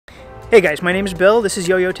Hey guys, my name is Bill, this is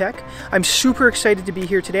yoyoTech. I'm super excited to be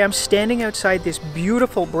here today. I'm standing outside this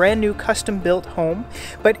beautiful brand new custom built home,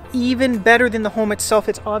 but even better than the home itself,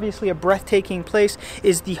 it's obviously a breathtaking place,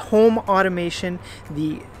 is the home automation,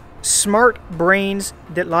 the smart brains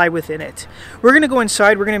that lie within it. We're going to go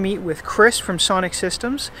inside, we're going to meet with Chris from Sonic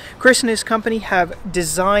Systems. Chris and his company have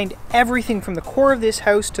designed everything from the core of this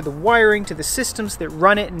house to the wiring to the systems that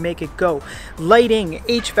run it and make it go. Lighting,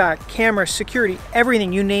 HVAC, camera, security,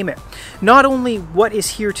 everything, you name it. Not only what is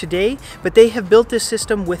here today, but they have built this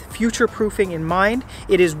system with future proofing in mind.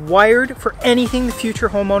 It is wired for anything the future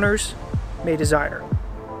homeowners may desire.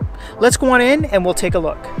 Let's go on in and we'll take a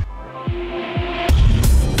look.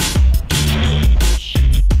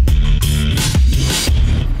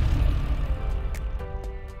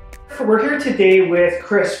 We're here today with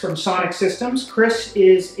Chris from Sonic Systems. Chris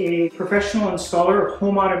is a professional installer of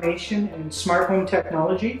home automation and smart home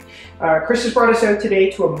technology. Chris has brought us out today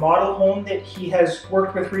to a model home that he has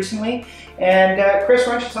worked with recently. And Chris,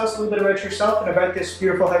 why don't you tell us a little bit about yourself and about this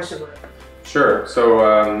beautiful house that we're in? Sure.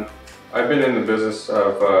 So I've been in the business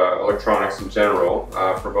of electronics in general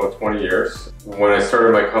for about 20 years. When I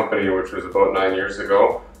started my company, which was about 9 years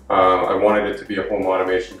ago, I wanted it to be a home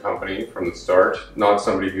automation company from the start, not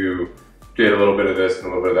somebody who did a little bit of this and a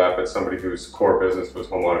little bit of that, but somebody whose core business was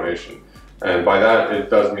home automation. And by that, it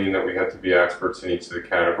does mean that we have to be experts in each of the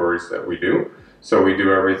categories that we do. So we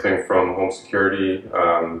do everything from home security,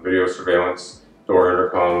 video surveillance, door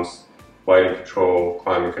intercoms, lighting control,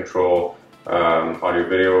 climate control, audio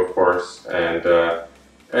video, of course, and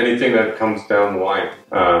anything that comes down the line.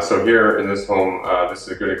 So here in this home, this is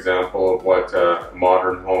a good example of what a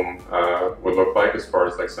modern home would look like as far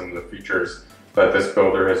as like some of the features that this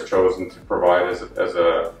builder has chosen to provide as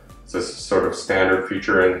a sort of standard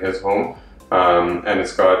feature in his home. And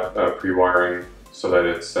it's got pre-wiring so that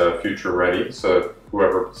it's future ready, so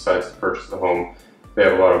whoever decides to purchase the home, they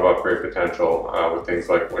have a lot of upgrade potential with things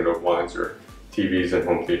like window blinds or TVs and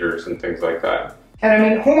home theaters and things like that. And I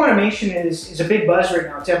mean, home automation is a big buzz right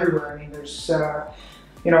now. It's everywhere. I mean, there's,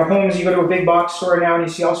 you know, homes, you go to a big box store now and you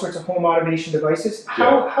see all sorts of home automation devices.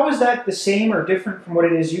 How is that the same or different from what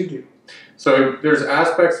it is you do? So there's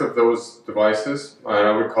aspects of those devices, and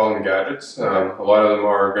I would call them gadgets. A lot of them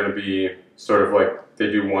are going to be sort of like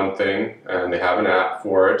they do one thing and they have an app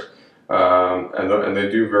for it, and they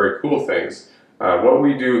do very cool things. What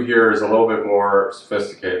we do here is a little bit more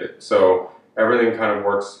sophisticated. So everything kind of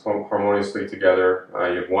works harmoniously together.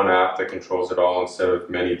 You have one app that controls it all instead of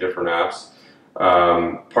many different apps.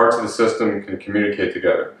 Parts of the system can communicate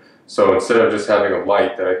together. So instead of just having a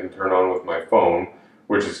light that I can turn on with my phone,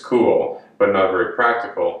 which is cool, but not very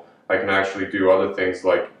practical, I can actually do other things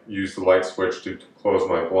like use the light switch to close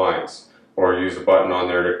my blinds, or use a button on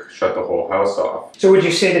there to shut the whole house off. So would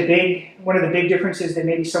you say one of the big differences that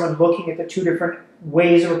maybe someone looking at the two different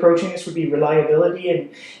ways of approaching this would be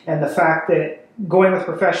reliability and the fact that going with a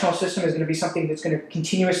professional system is going to be something that's going to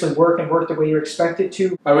continuously work and work the way you expect it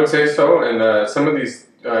to? I would say so, and some of these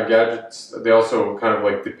gadgets, they also kind of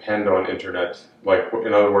like depend on internet. Like,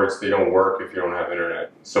 in other words, they don't work if you don't have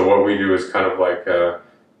internet. So what we do is kind of like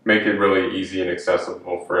make it really easy and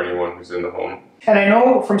accessible for anyone who's in the home. And I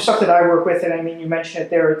know from stuff that I work with, and I mean, you mentioned it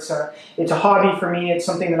there, it's a hobby for me. It's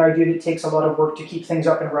something that I do that takes a lot of work to keep things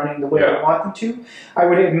up and running the way I want them to. I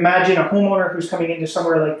would imagine a homeowner who's coming into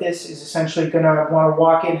somewhere like this is essentially going to want to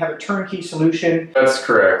walk in, have a turnkey solution. That's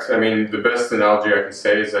correct. I mean, the best analogy I can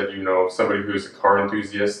say is that, you know, somebody who's a car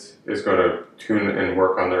enthusiast is going to tune and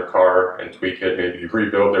work on their car and tweak it, maybe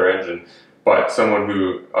rebuild their engine. But someone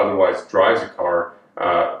who otherwise drives a car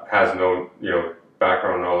has no, you know,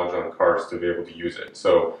 background knowledge on cars to be able to use it.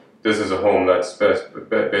 So this is a home that's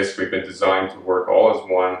basically been designed to work all as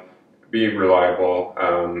one, be reliable,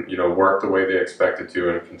 you know, work the way they expect it to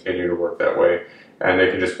and continue to work that way. And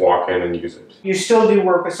they can just walk in and use it. You still do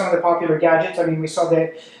work with some of the popular gadgets. I mean, we saw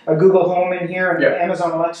the Google Home in here and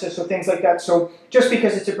Amazon Alexa, so things like that. So just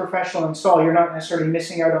because it's a professional install, you're not necessarily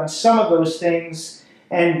missing out on some of those things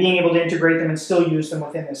and being able to integrate them and still use them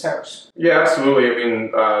within this house. Yeah, absolutely. I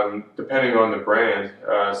mean, depending on the brand,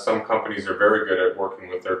 some companies are very good at working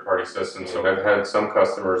with third-party systems. So I've had some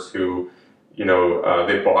customers who, you know,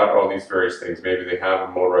 they bought all these various things. Maybe they have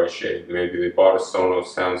a motorized shade, maybe they bought a Sonos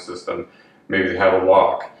sound system, maybe they have a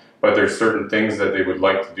lock, but there's certain things that they would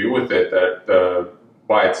like to do with it that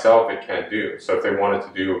by itself it can't do. So if they wanted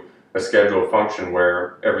to do a scheduled function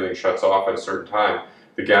where everything shuts off at a certain time,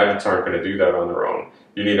 the gadgets aren't going to do that on their own.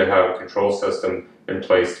 You need to have a control system in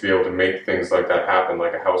place to be able to make things like that happen,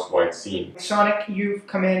 like a house-wide scene. Sonic, you've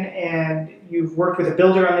come in and you've worked with a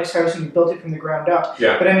builder on this house and you've built it from the ground up.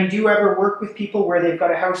 Yeah. But I mean, do you ever work with people where they've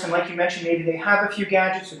got a house and like you mentioned, maybe they have a few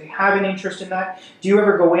gadgets or they have an interest in that? Do you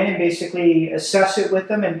ever go in and basically assess it with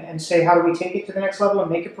them and say, how do we take it to the next level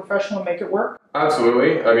and make it professional and make it work?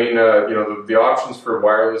 Absolutely. I mean, you know, the options for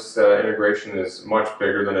wireless integration is much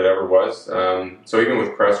bigger than it ever was. So even with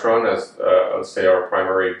Crestron, as let's say our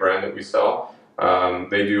primary brand that we sell,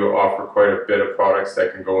 they do offer quite a bit of products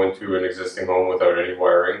that can go into an existing home without any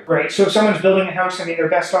wiring. Right, so if someone's building a house, I mean, they're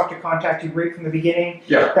best off to contact you right from the beginning.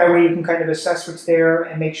 Yeah. That way you can kind of assess what's there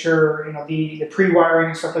and make sure, you know, the pre-wiring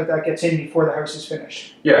and stuff like that gets in before the house is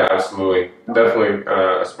finished. Yeah, absolutely. Okay. Definitely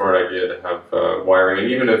a smart idea to have wiring,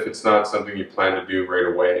 and even if it's not something you plan to do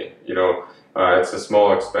right away, you know, it's a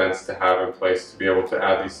small expense to have in place to be able to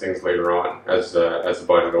add these things later on as the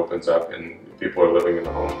budget opens up and people are living in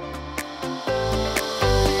the home.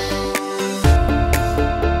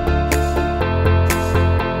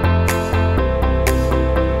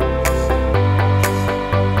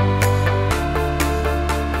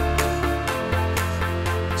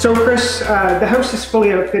 So Chris, the house is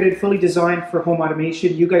fully outfitted, fully designed for home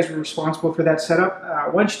automation. You guys were responsible for that setup.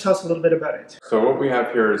 Why don't you tell us a little bit about it? So what we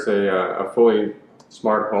have here is a fully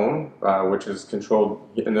smart home, which is controlled,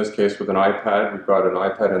 in this case, with an iPad. We've got an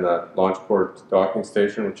iPad and a LanchPort docking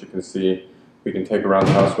station, which you can see we can take around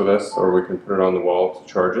the house with us, or we can put it on the wall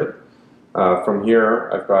to charge it. From here,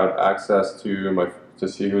 I've got access to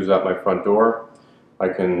see who's at my front door. I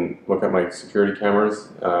can look at my security cameras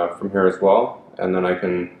from here as well. And then I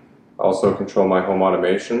can also control my home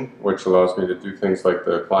automation, which allows me to do things like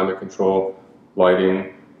the climate control,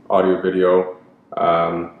 lighting, audio, video,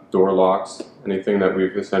 door locks. Anything that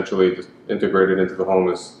we've essentially just integrated into the home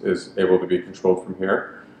is able to be controlled from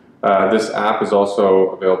here. This app is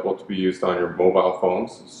also available to be used on your mobile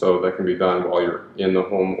phones, so that can be done while you're in the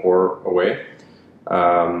home or away.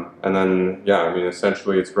 And then, yeah, I mean,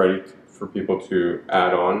 essentially it's ready for people to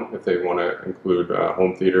add on if they want to include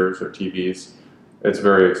home theaters or TVs. It's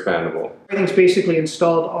very expandable. Everything's basically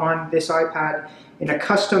installed on this iPad in a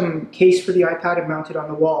custom case for the iPad and mounted on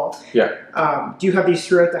the wall. Yeah. Do you have these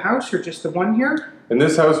throughout the house or just the one here? In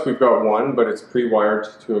this house we've got one, but it's pre-wired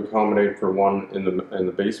to accommodate for one in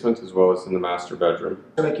the basement as well as in the master bedroom.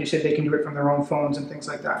 So like you said, they can do it from their own phones and things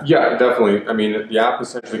like that. Yeah, definitely. I mean, the app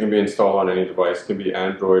essentially can be installed on any device. It can be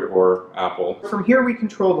Android or Apple. From here we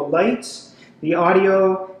control the lights, the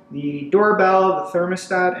audio, the doorbell, the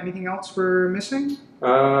thermostat. Anything else we're missing? The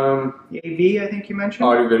AV, I think you mentioned.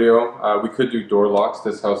 Audio, video. We could do door locks.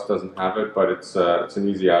 This house doesn't have it, but it's an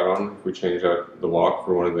easy add-on. If we change out the lock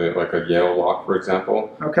for one of the, like a Yale lock, for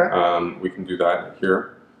example. Okay. We can do that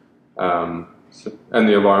here. And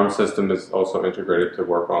the alarm system is also integrated to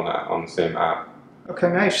work on that on the same app. Okay,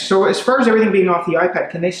 nice. So as far as everything being off the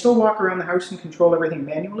iPad, can they still walk around the house and control everything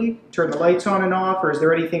manually? Turn the lights on and off, or is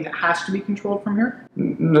there anything that has to be controlled from here?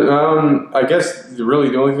 I guess really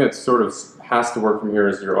the only thing that sort of has to work from here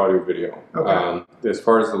is your audio video. Okay. As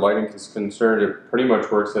far as the lighting is concerned, it pretty much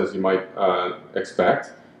works as you might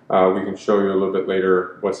expect. We can show you a little bit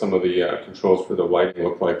later what some of the controls for the lighting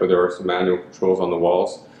look like, but there are some manual controls on the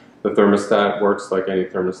walls. The thermostat works like any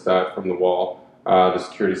thermostat from the wall. The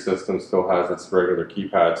security system still has its regular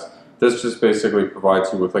keypads. This just basically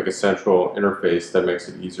provides you with like a central interface that makes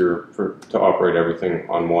it easier to operate everything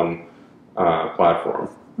on one platform.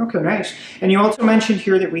 Okay, nice. And you also mentioned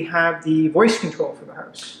here that we have the voice control for the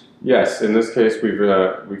house. Yes, in this case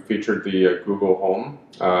we've featured the Google Home.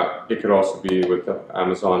 It could also be with the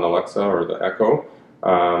Amazon Alexa or the Echo.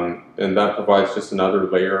 And that provides just another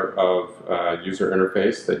layer of user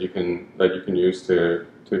interface that you can use to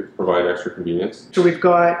provide extra convenience. So we've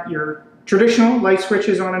got your traditional light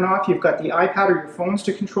switches on and off, you've got the iPad or your phones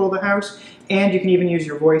to control the house, and you can even use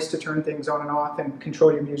your voice to turn things on and off and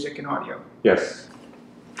control your music and audio. Yes.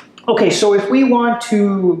 Okay, so if we want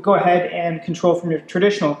to go ahead and control from your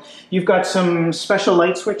traditional, you've got some special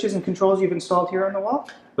light switches and controls you've installed here on the wall?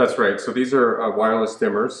 That's right. So these are wireless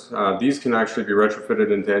dimmers. These can actually be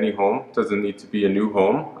retrofitted into any home. It doesn't need to be a new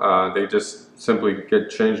home. They just simply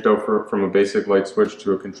get changed over from a basic light switch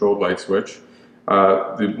to a controlled light switch.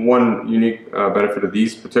 The one unique benefit of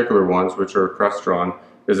these particular ones, which are Crestron,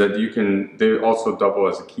 is that they also double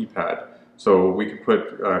as a keypad. So we can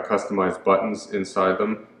put customized buttons inside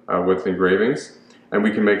them with engravings, and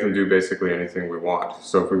we can make them do basically anything we want.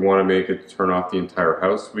 So if we want to make it turn off the entire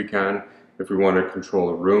house, we can. If we want to control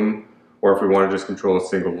a room, or if we want to just control a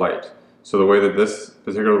single light. So the way that this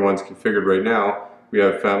particular one's configured right now, we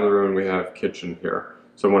have family room and we have kitchen here.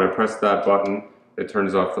 So when I press that button, it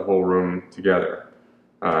turns off the whole room together.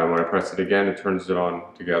 When I press it again, it turns it on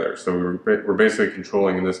together. So we're basically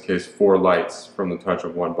controlling, in this case, 4 lights from the touch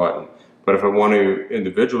of one button. But if I want to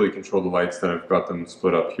individually control the lights, then I've got them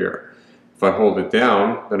split up here. If I hold it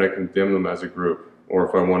down, then I can dim them as a group. Or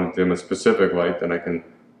if I want to dim a specific light, then I can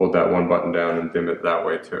hold that one button down and dim it that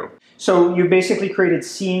way too. So you basically created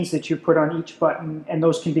scenes that you put on each button, and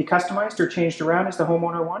those can be customized or changed around as the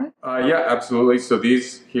homeowner wanted? Yeah, absolutely. So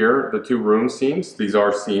these here, the 2 room scenes, these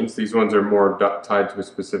are scenes. These ones are more tied to a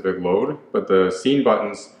specific load, but the scene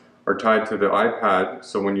buttons are tied to the iPad.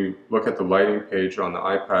 So when you look at the lighting page on the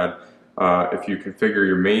iPad, if you configure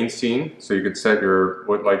your main scene, so you could set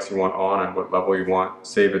what lights you want on and what level you want,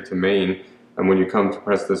 save it to main, and when you come to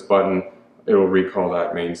press this button, it will recall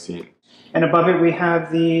that main scene. And above it we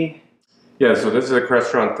have the... Yeah, so this is a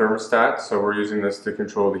Crestron thermostat, so we're using this to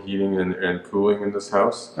control the heating and cooling in this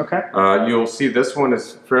house. Okay. You'll see this one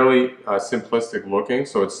is fairly simplistic looking,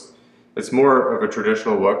 so it's more of a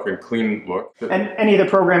traditional look and clean look. And any of the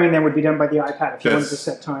programming then would be done by the iPad if you wanted to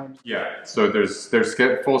set times. Yeah, so there's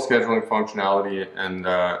full scheduling functionality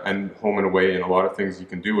and home and away and a lot of things you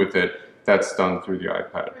can do with it. That's done through the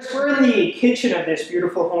iPad. We're in the kitchen of this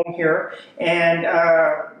beautiful home here, and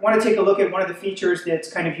want to take a look at one of the features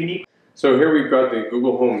that's kind of unique. So here we've got the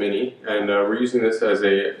Google Home Mini, and we're using this as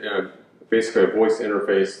basically a voice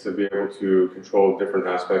interface to be able to control different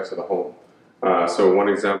aspects of the home. So one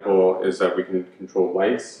example is that we can control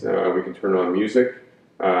lights, we can turn on music,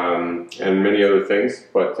 and many other things,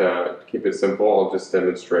 but to keep it simple, I'll just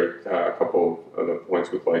demonstrate a couple of the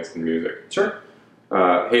points with lights and music. Sure.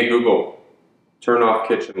 Hey Google, turn off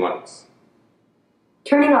kitchen lights.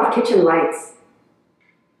 Turning off kitchen lights.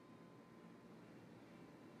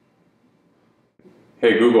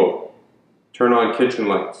 Hey Google, turn on kitchen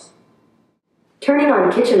lights. Turning on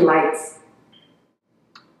kitchen lights.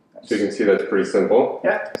 So you can see that's pretty simple.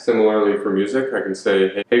 Yeah. Similarly for music, I can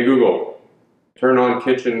say, hey Google, turn on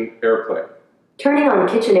kitchen airplay. Turning on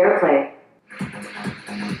kitchen airplay.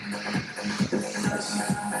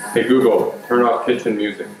 Hey Google, turn off kitchen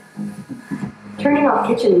music. Turning off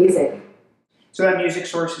kitchen music. So that music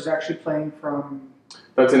source is actually playing from...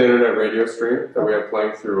 That's an internet radio stream that we have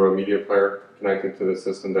playing through a media player connected to the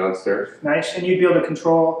system downstairs. Nice. And you'd be able to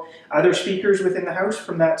control other speakers within the house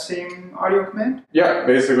from that same audio command? Yeah,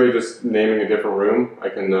 basically just naming a different room. I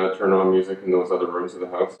can turn on music in those other rooms of the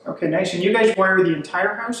house. Okay, nice. And you guys wire the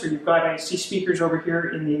entire house, or you've got, I see speakers over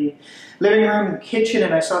here in the living room, the kitchen,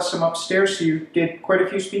 and I saw some upstairs, so you did quite a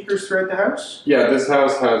few speakers throughout the house? Yeah, this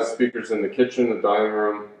house has speakers in the kitchen, the dining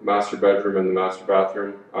room, master bedroom, and the master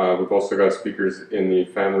bathroom. We've also got speakers in the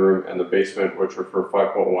family room and the basement, which are for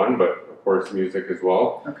 5.1, but of course music as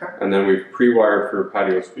well. Okay. And then we've pre-wired for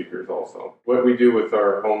patio speakers also. What we do with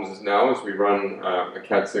our homes is now is we run a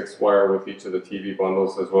Cat6 wire with each of the TV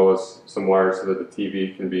bundles, as well as some wires so that the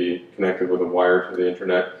TV can be connected with a wire to the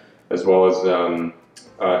internet, as well as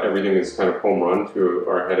everything is kind of home run to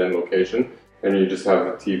our head-end location. And you just have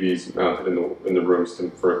the TVs mounted in the rooms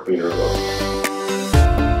for a cleaner look.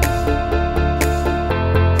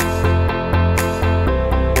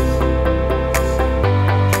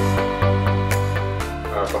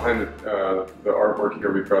 Behind the artwork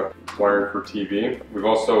here, we've got wired for TV. We've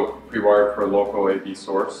also pre-wired for a local AV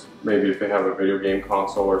source. Maybe if they have a video game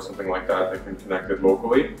console or something like that, they can connect it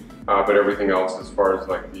locally. But everything else, as far as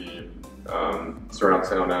like the surround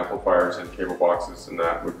sound amplifiers and cable boxes and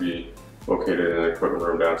that, would be located in an equipment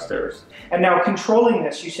room downstairs. And now controlling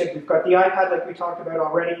this, you said we've got the iPad like we talked about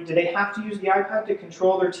already. Do they have to use the iPad to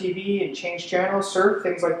control their TV and change channels, surf,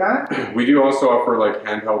 things like that? We do also offer like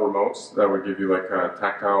handheld remotes that would give you like a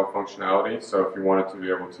tactile functionality. So if you wanted to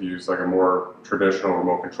be able to use like a more traditional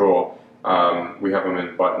remote control, we have them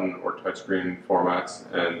in button or touchscreen formats,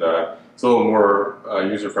 and it's a little more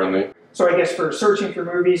user-friendly. So I guess for searching for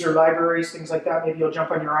movies or libraries, things like that, maybe you'll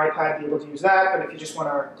jump on your iPad, be able to use that, but if you just want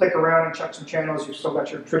to click around and check some channels, you've still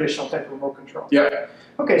got your traditional type of remote control. Yeah.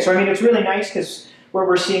 Okay, so I mean, it's really nice because what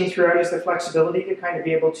we're seeing throughout is the flexibility to kind of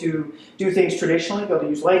be able to do things traditionally, be able to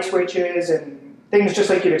use light switches and things just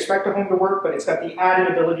like you'd expect a home to work, but it's got the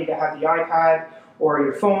added ability to have the iPad or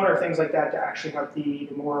your phone or things like that to actually have the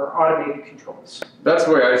more automated controls. That's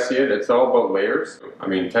the way I see it. It's all about layers. I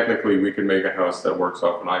mean, technically we could make a house that works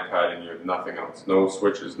off an iPad and you have nothing else, no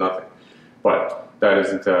switches, nothing. But that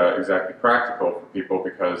isn't exactly practical for people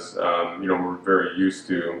because, you know, we're very used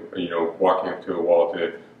to, you know, walking up to a wall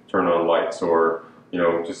to turn on lights or, you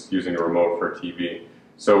know, just using a remote for a TV.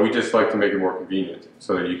 So we just like to make it more convenient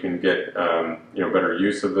so that you can get, you know, better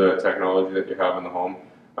use of the technology that you have in the home.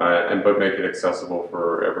 but make it accessible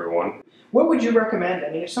for everyone. What would you recommend? I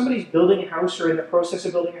mean, if somebody's building a house or in the process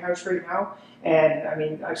of building a house right now, and I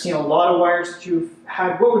mean, I've seen a lot of wires that you've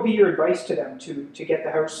had, what would be your advice to them to get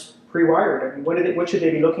the house pre-wired? I mean, what should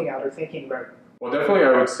they be looking at or thinking about? Well, definitely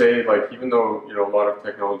I would say, like, even though, you know, a lot of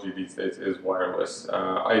technology these days is wireless,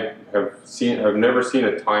 I've never seen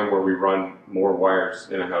a time where we run more wires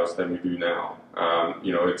in a house than we do now.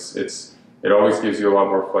 You know, it always gives you a lot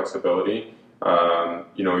more flexibility.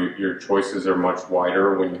 You know, your choices are much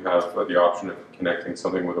wider when you have the option of connecting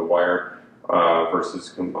something with a wire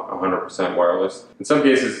versus 100% wireless. In some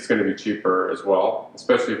cases, it's going to be cheaper as well,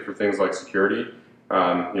 especially for things like security.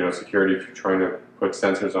 You know, security, if you're trying to put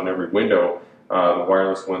sensors on every window, the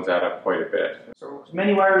wireless ones add up quite a bit. So as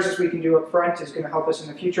many wires as we can do up front is going to help us in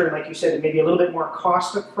the future, and like you said, it may be a little bit more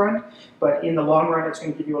cost up front, but in the long run it's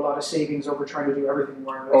going to give you a lot of savings over trying to do everything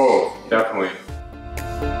wireless. Oh, definitely.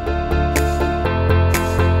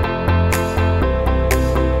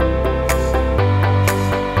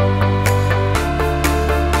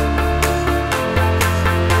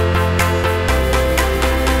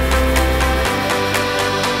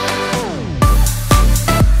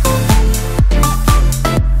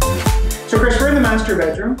 Master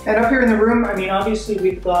bedroom, and up here in the room, I mean, obviously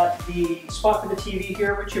we've got the spot for the TV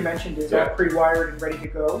here, which you mentioned is all pre-wired and ready to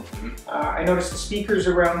go. I noticed the speakers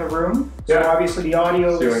around the room, so obviously the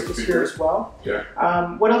audio is here as well.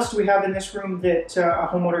 What else do we have in this room that a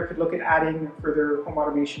homeowner could look at adding for their home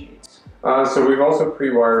automation needs? So we've also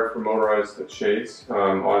pre-wired for motorized shades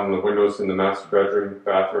on the windows in the master bedroom,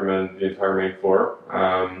 bathroom, and the entire main floor.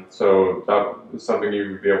 So that is something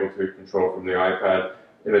you would be able to control from the iPad.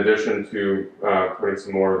 In addition to putting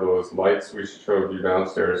some more of those lights we showed you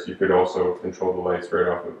downstairs, you could also control the lights right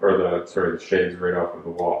off of, or the shades right off of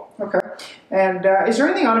the wall. Okay. And is there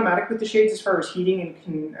anything automatic with the shades as far as heating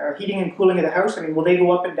and cooling of the house? I mean, will they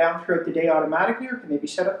go up and down throughout the day automatically, or can they be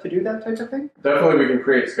set up to do that type of thing? Definitely, we can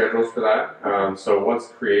create schedules for that. So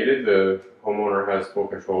once created, the homeowner has full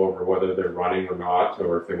control over whether they're running or not,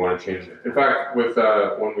 or if they want to change it. In fact, with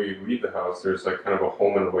when we leave the house, there's like kind of a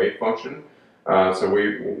home and away function. So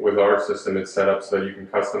with our system, it's set up so that you can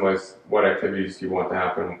customize what activities you want to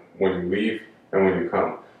happen when you leave and when you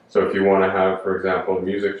come. So if you want to have, for example, the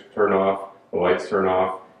music turn off, the lights turn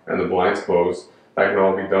off, and the blinds closed, that can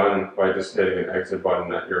all be done by just hitting an exit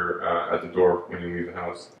button at the door when you leave the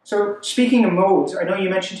house. So speaking of modes, I know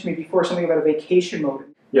you mentioned to me before something about a vacation mode.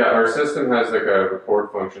 Yeah, our system has like a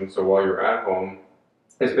record function, so while you're at home,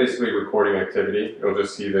 it's basically recording activity. You'll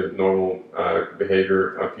just see the normal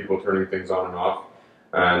behavior of people turning things on and off.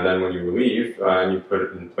 And then when you leave and you put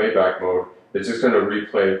it in playback mode, it's just going to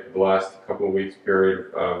replay the last couple of weeks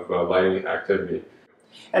period of lighting activity.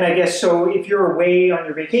 And I guess, so if you're away on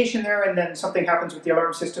your vacation there and then something happens with the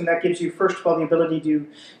alarm system, that gives you, first of all, the ability to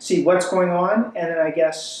see what's going on, and then I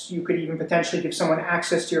guess you could even potentially give someone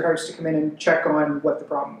access to your house to come in and check on what the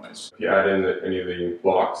problem was. If you add in any of the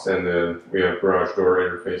locks, and then we have garage door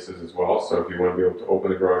interfaces as well, so if you want to be able to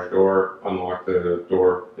open the garage door, unlock the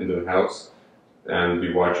door into the house, and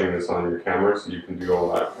be watching this on your cameras, you can do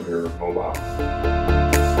all that from your mobile.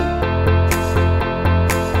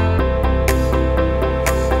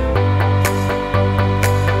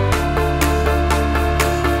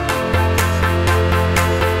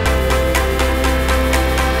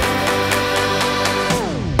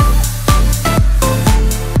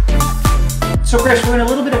 So Chris, we're in a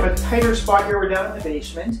little bit of a tighter spot here. We're down in the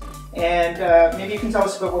basement, and maybe you can tell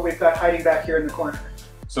us about what we've got hiding back here in the corner.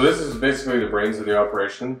 So this is basically the brains of the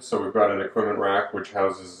operation. So we've got an equipment rack which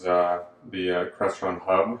houses the Crestron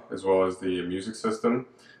hub as well as the music system.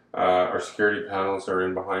 Our security panels are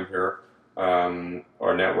in behind here.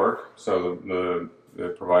 Our network, so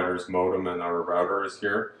the provider's modem and our router is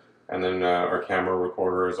here. And then our camera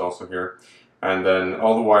recorder is also here. And then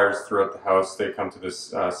all the wires throughout the house, they come to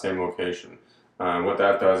this same location. What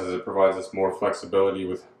that does is it provides us more flexibility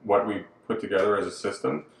with what we put together as a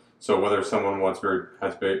system. So whether someone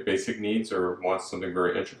has basic needs or wants something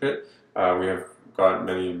very intricate, we have got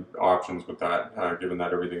many options with that, given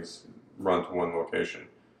that everything's run to one location.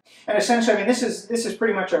 And essentially, I mean, this is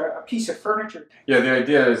pretty much a piece of furniture. Yeah, the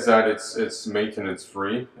idea is that it's maintenance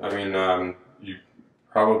free. I mean,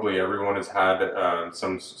 probably everyone has had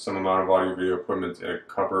some amount of audio video equipment in a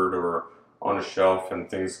cupboard or on a shelf, and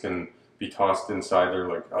things can be tossed inside there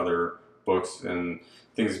like other books, and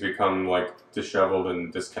things become like disheveled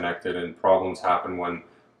and disconnected, and problems happen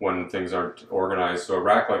when things aren't organized. So a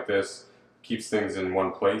rack like this keeps things in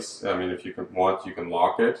one place. I mean, if you you can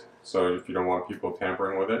lock it, so if you don't want people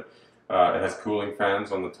tampering with it. It has cooling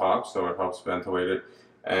fans on the top, so it helps ventilate it,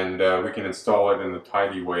 and we can install it in a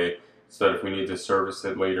tidy way so that if we need to service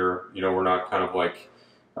it later, you know, we're not kind of like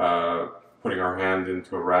putting our hand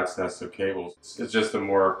into a rat's nest of cables. It's just a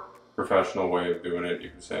more professional way of doing it, you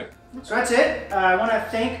can say. So that's it. I want to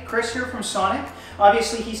thank Chris here from Sonic.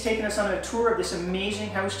 Obviously, he's taken us on a tour of this amazing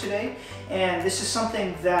house today, and this is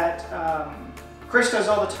something that Chris does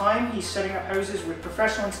all the time. He's setting up houses with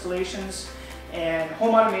professional installations and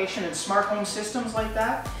home automation and smart home systems like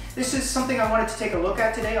that. This is something I wanted to take a look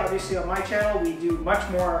at today. Obviously on my channel we do much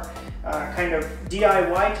more kind of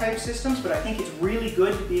DIY type systems, but I think it's really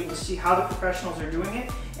good to be able to see how the professionals are doing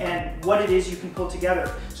it and what it is you can pull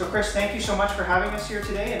together. So Chris, thank you so much for having us here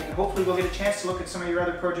today, and hopefully we'll get a chance to look at some of your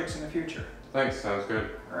other projects in the future. Thanks, sounds good.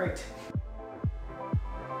 All right.